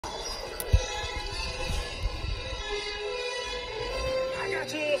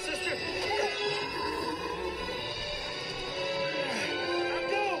sister. Now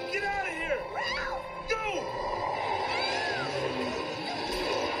go! Get out of here! Go!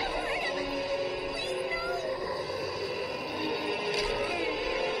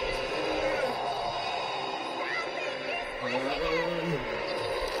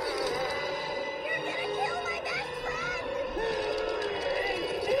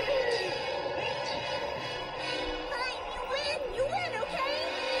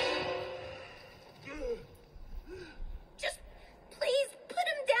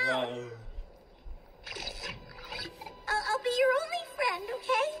 I'll be your only friend,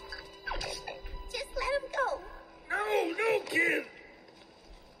 okay? Just let him go. No, kid!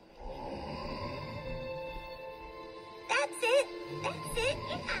 That's it. Yeah.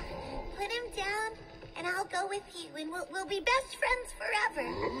 Put him down, and I'll go with you, and we'll be best friends forever.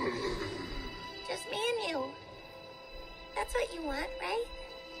 Just me and you. That's what you want, right?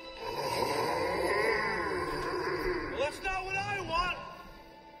 Well, that's not what I want.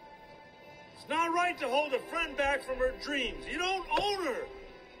 It's not right to hold a friend back from her dreams. You don't own her.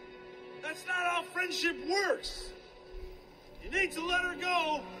 That's not how friendship works. You need to let her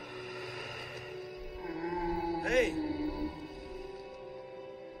go. Hey.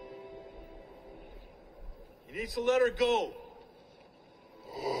 You need to let her go.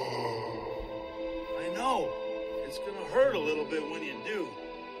 I know. It's gonna hurt a little bit when you do.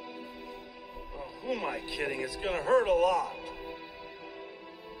 Oh, who am I kidding? It's gonna hurt a lot.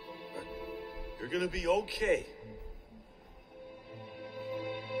 But you're gonna be okay.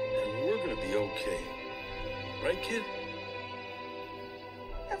 And we're gonna be okay. Right, kid?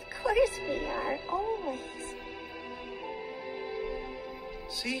 Of course we are, always.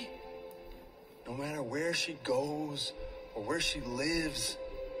 See? No matter where she goes or where she lives,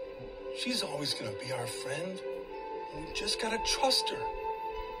 she's always gonna be our friend. And we just gotta trust her.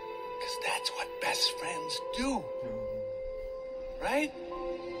 Because that's what best friends do. Right?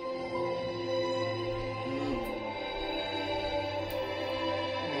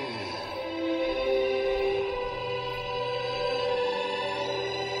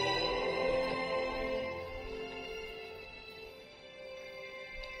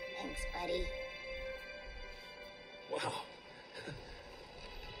 Thanks, buddy. Wow.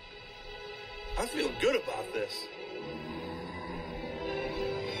 I feel good about this.